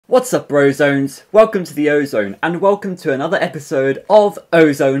What's up, Brozones? Welcome to the Ozone, and welcome to another episode of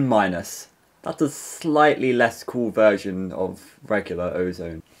Ozone Minus. That's a slightly less cool version of regular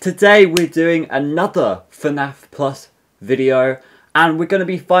Ozone. Today we're doing another FNAF Plus video, and we're going to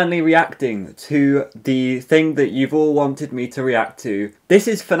be finally reacting to the thing that you've all wanted me to react to. This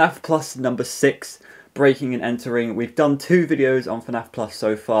is FNAF Plus number 6, Breaking and Entering. We've done 2 videos on FNAF Plus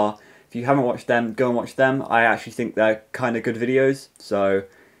so far. If you haven't watched them, go and watch them. I actually think they're kind of good videos, so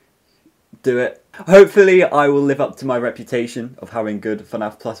do it. Hopefully I will live up to my reputation of having good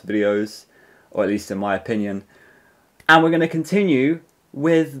FNAF Plus videos, or at least in my opinion. And we're going to continue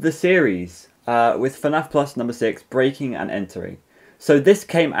with the series, with FNAF Plus number 6, Breaking and Entering. So this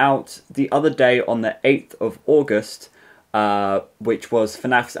came out the other day on the 8th of August, which was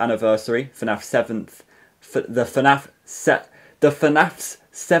FNAF's anniversary, FNAF's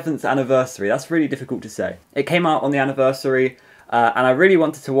 7th anniversary. That's really difficult to say. It came out on the anniversary, and I really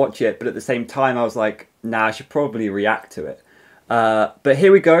wanted to watch it, but at the same time I was like, nah, I should probably react to it. But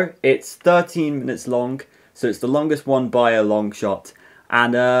here we go. It's 13 minutes long, so it's the longest one by a long shot.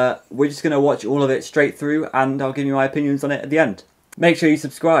 And we're just going to watch all of it straight through, and I'll give you my opinions on it at the end. Make sure you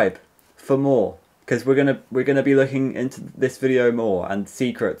subscribe for more, because we're gonna be looking into this video more and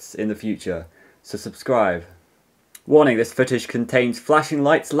secrets in the future. So subscribe. Warning, this footage contains flashing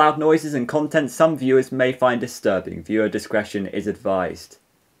lights, loud noises and content some viewers may find disturbing. Viewer discretion is advised.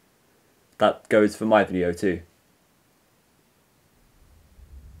 That goes for my video too.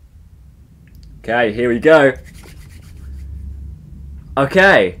 Okay, here we go.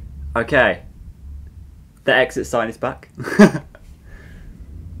 Okay. The exit sign is back.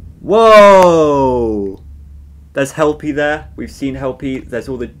 Whoa! There's Helpy there. We've seen Helpy. There's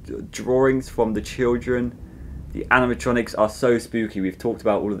all the drawings from the children. The animatronics are so spooky. We've talked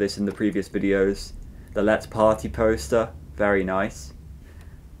about all of this in the previous videos. The Let's Party poster, very nice.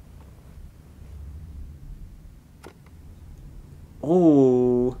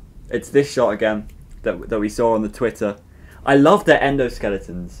 Oh, it's this shot again that we saw on the Twitter. I love their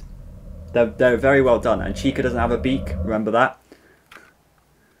endoskeletons. They're very well done. And Chica doesn't have a beak, remember that?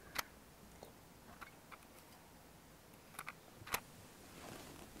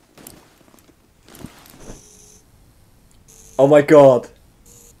 Oh my god.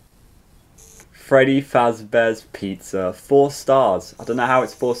 Freddy Fazbear's Pizza. 4 stars. I don't know how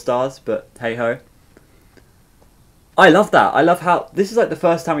it's 4 stars, but hey ho. I love that. I love how this is like the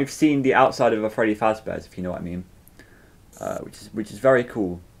first time we've seen the outside of a Freddy Fazbear's, if you know what I mean. Which is very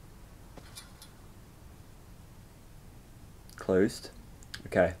cool. Closed.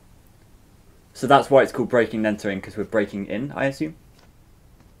 Okay. So that's why it's called Breaking and Entering, because we're breaking in, I assume.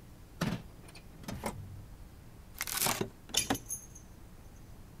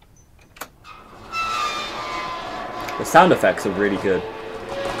 The sound effects are really good.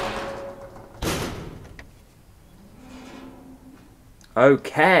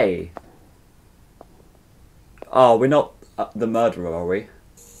 Okay. Oh, we're not the murderer, are we?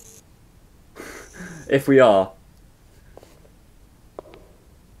 If we are.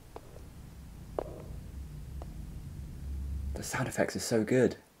 The sound effects are so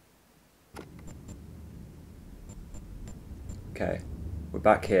good. Okay. We're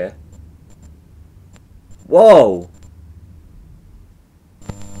back here. Whoa!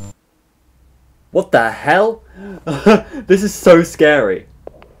 What the hell? This is so scary.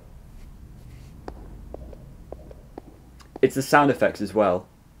 It's the sound effects as well.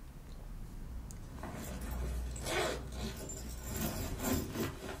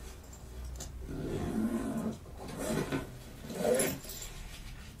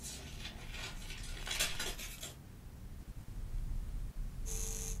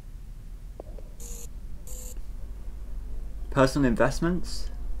 Personal investments?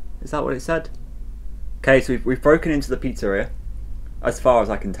 Is that what it said? Okay, so we've broken into the pizzeria, as far as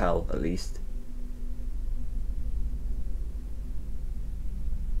I can tell, at least.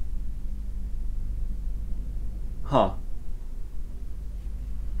 Huh.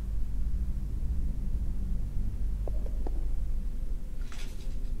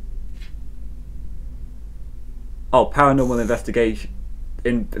 Oh, paranormal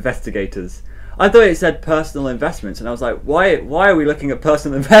investigators. I thought it said personal investments, and I was like, why are we looking at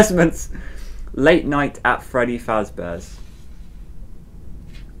personal investments? Late night at Freddy Fazbear's.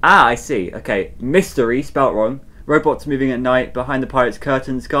 Ah, I see. Okay. Mystery, spelt wrong. Robots moving at night, behind the pirate's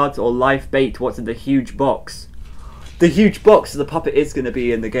curtains, guards or live bait. What's in the huge box? The huge box the puppet is going to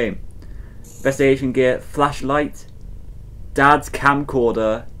be in the game. Investigation gear, flashlight, dad's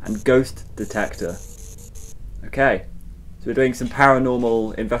camcorder, and ghost detector. Okay. So we're doing some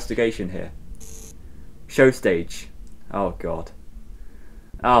paranormal investigation here. Show stage. Oh god.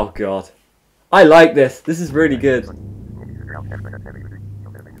 Oh god. I like this. This is really good.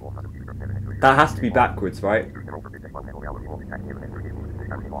 That has to be backwards, right?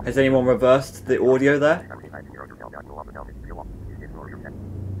 Has anyone reversed the audio there?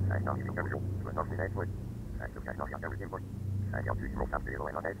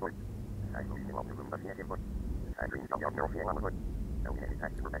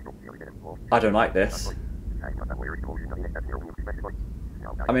 I don't like this.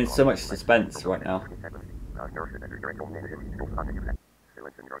 I'm in so much suspense right now.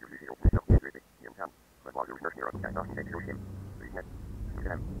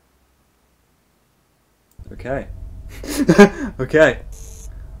 Okay. Okay.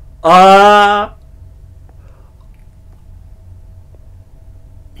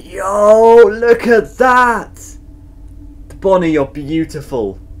 Yo, look at that! Bonnie, you're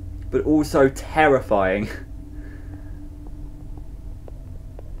beautiful, but also terrifying.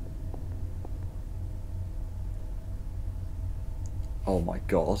 Oh my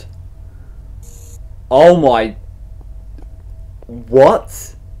god. Oh my...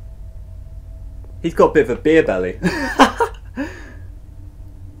 What? He's got a bit of a beer belly.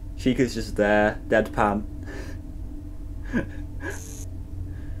 Chica's just there, deadpan.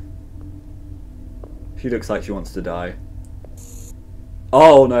 She looks like she wants to die.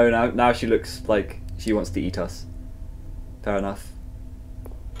 Oh no, now she looks like she wants to eat us. Fair enough.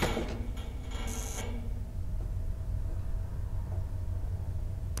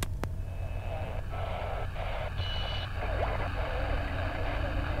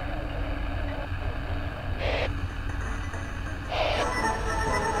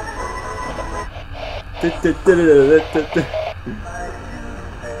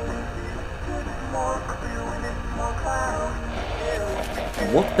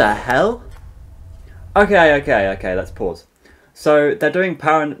 What the hell? Okay, let's pause. So they're doing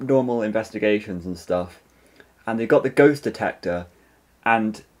paranormal investigations and stuff, and they got the ghost detector,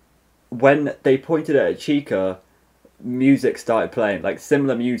 and when they pointed it at Chica, music started playing, like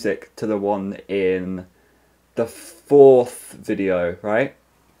similar music to the one in the 4th video, right?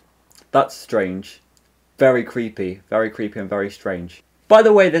 That's strange. Very creepy and very strange. By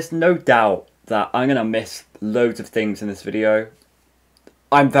the way, there's no doubt that I'm gonna miss loads of things in this video.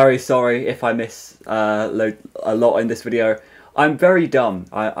 I'm very sorry if I miss a lot in this video. I'm very dumb.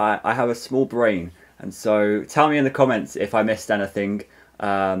 I have a small brain, and so tell me in the comments if I missed anything.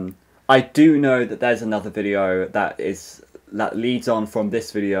 I do know that there's another video that leads on from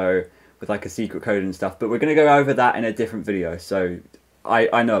this video with like a secret code and stuff, but we're gonna go over that in a different video. So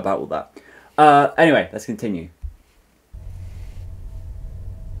I know about all that. Anyway, let's continue.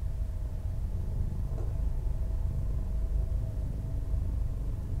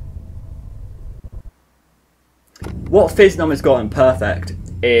 What Fiznom has gotten perfect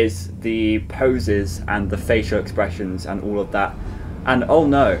is the poses and the facial expressions and all of that. And oh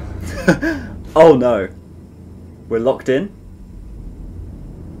no. Oh no. We're locked in?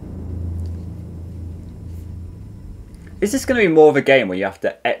 Is this going to be more of a game where you have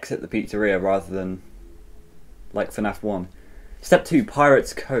to exit the pizzeria rather than like FNAF 1? Step 2,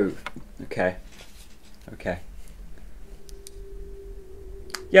 Pirate's Cove. Okay. Okay.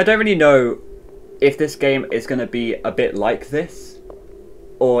 Yeah, I don't really know if this game is going to be a bit like this,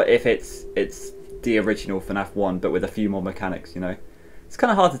 or if it's the original FNAF 1 but with a few more mechanics, you know? It's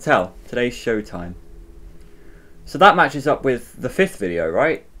kind of hard to tell. Today's showtime. So that matches up with the 5th video,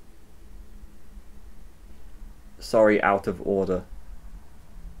 right? Sorry, out of order.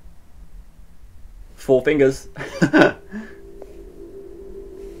 4 fingers.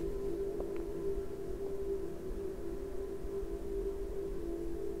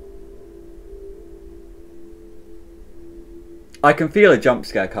 I can feel a jump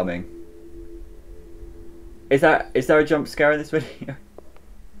scare coming. Is there a jump scare in this video?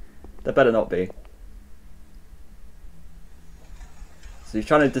 There better not be. So he's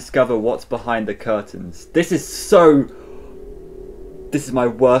trying to discover what's behind the curtains. This is my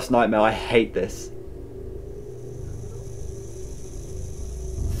worst nightmare. I hate this.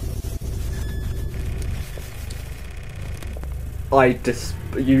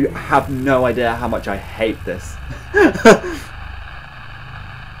 You have no idea how much I hate this.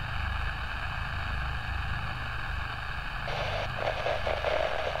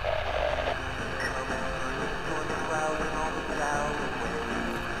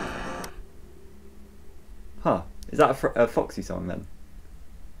 Huh, is that a Foxy song then?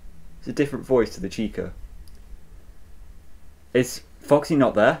 It's a different voice to the Chica. Is Foxy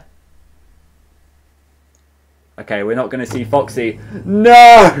not there? Okay, we're not going to see Foxy.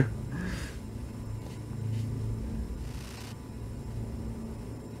 No!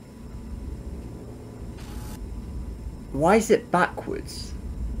 Why is it backwards?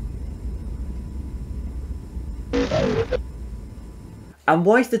 And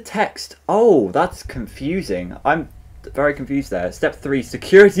why is the text... Oh, that's confusing. I'm very confused there. Step 3,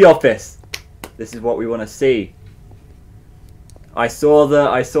 security office. This is what we want to see. I saw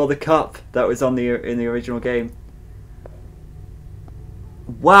the cup that was on in the original game.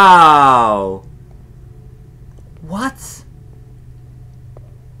 Wow. What?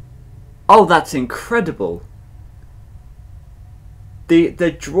 Oh, that's incredible.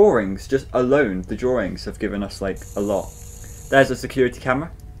 The drawings, just alone, the drawings have given us like a lot. There's a security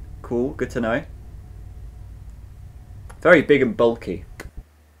camera. Cool, good to know. Very big and bulky.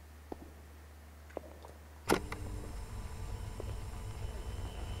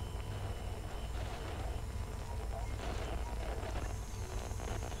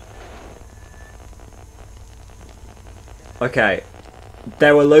 Okay,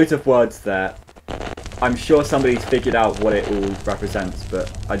 there were loads of words there. I'm sure somebody's figured out what it all represents,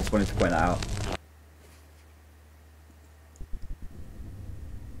 but I just wanted to point that out.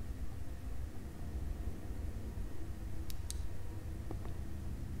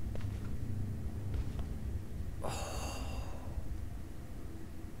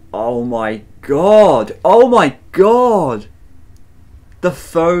 Oh my god! Oh my god! The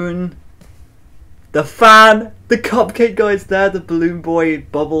phone, the fan, the cupcake guy's there, the balloon boy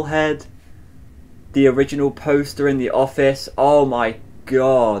bobblehead, the original poster in the office. Oh my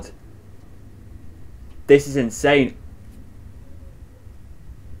god. This is insane.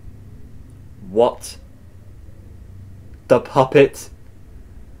 What? The puppet?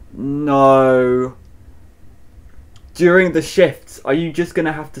 No. During the shifts, are you just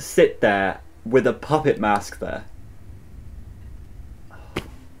gonna have to sit there with a puppet mask there?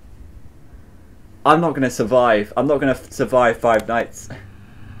 I'm not gonna survive. I'm not gonna survive 5 nights.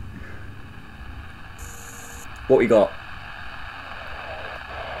 What we got?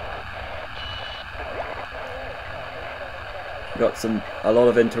 We got a lot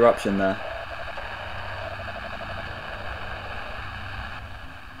of interruption there.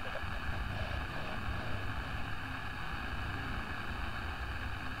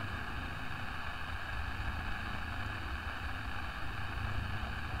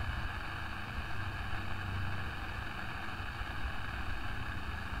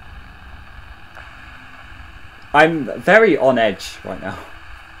 I'm very on edge right now.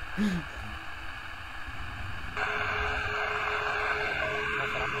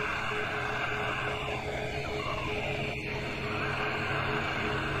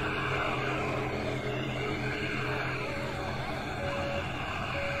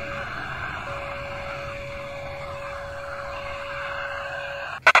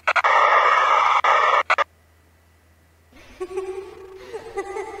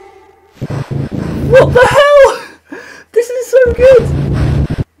 What the hell? This is so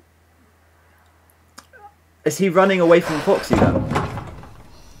good! Is he running away from Foxy then?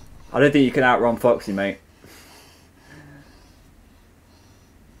 I don't think you can outrun Foxy, mate.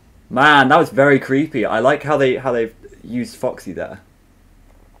 Man, that was very creepy. I like how they've used Foxy there.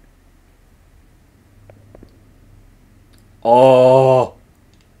 Oh.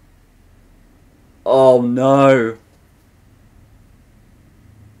 Oh no.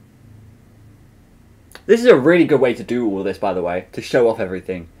 This is a really good way to do all this, by the way, to show off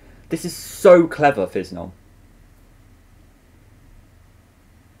everything. This is so clever, Fiznom.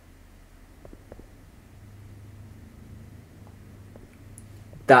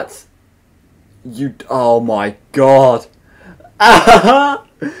 That's... You... Oh my god.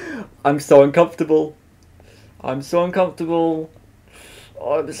 I'm so uncomfortable. I'm so uncomfortable.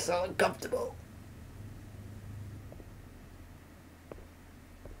 Oh, I'm so uncomfortable.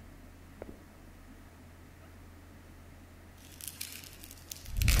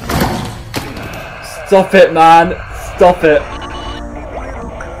 Stop it, man! Stop it!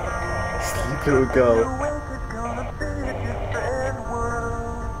 Sleep, little girl.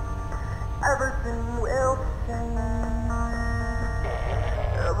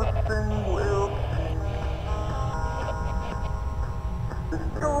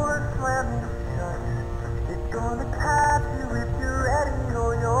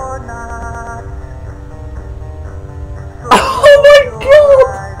 Oh my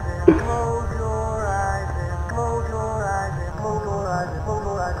god!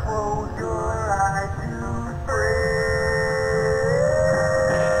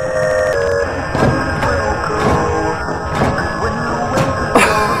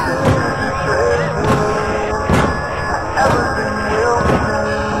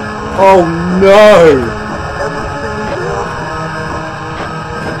 Oh no!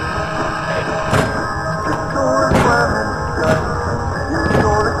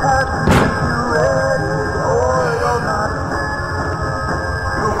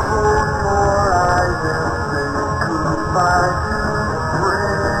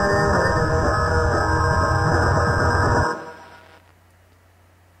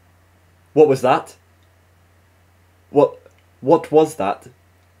 What was that? What was that?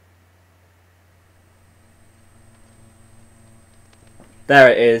 There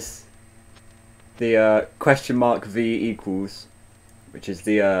it is. The question mark V equals, which is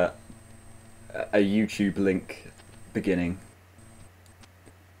the a YouTube link beginning.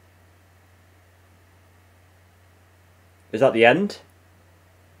 Is that the end?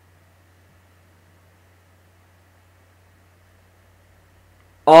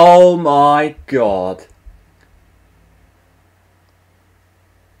 Oh my god.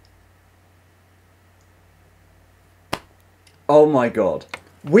 Oh my god.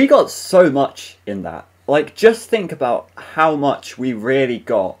 We got so much in that. Like, just think about how much we really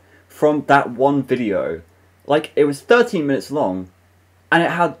got from that one video. Like, it was 13 minutes long, and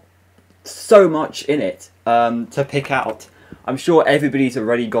it had so much in it to pick out. I'm sure everybody's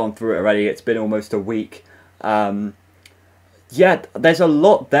already gone through it already. It's been almost a week. Yeah, there's a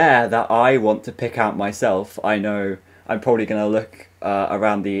lot there that I want to pick out myself. I know I'm probably going to look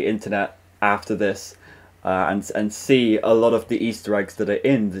around the internet after this and see a lot of the Easter eggs that are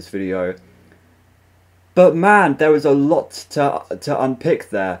in this video. But man, there was a lot to unpick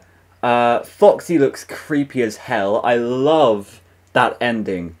there. Foxy looks creepy as hell. I love that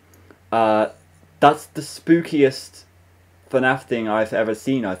ending. That's the spookiest FNAF thing I've ever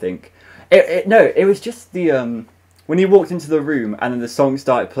seen, I think. No, it was just the when he walked into the room and then the song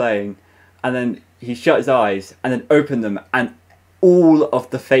started playing, and then he shut his eyes and then opened them and all of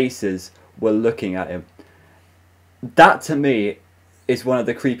the faces were looking at him. That to me is one of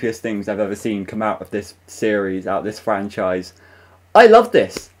the creepiest things I've ever seen come out of this series, out of this franchise. I love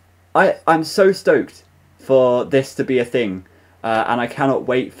this. I'm so stoked for this to be a thing, and I cannot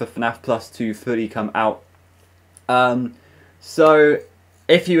wait for FNAF Plus to fully come out. So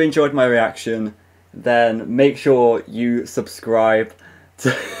if you enjoyed my reaction, then make sure you subscribe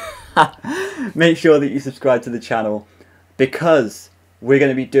to make sure that you subscribe to the channel, because we're going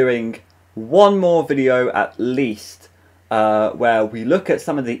to be doing one more video at least where we look at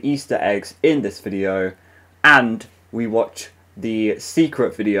some of the Easter eggs in this video and we watch the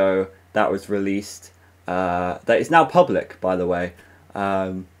secret video that was released that is now public, by the way.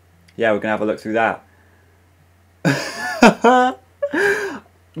 Yeah, we're going to have a look through that.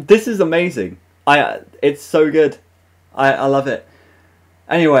 This is amazing. It's so good. I love it.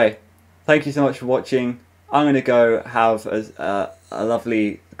 Anyway, thank you so much for watching. I'm going to go have a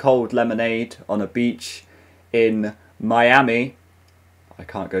lovely cold lemonade on a beach in Miami. I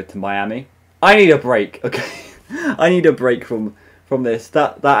can't go to Miami. I need a break, okay? I need a break from this.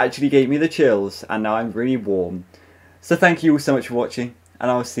 That actually gave me the chills, and now I'm really warm. So thank you all so much for watching,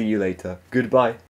 and I'll see you later. Goodbye.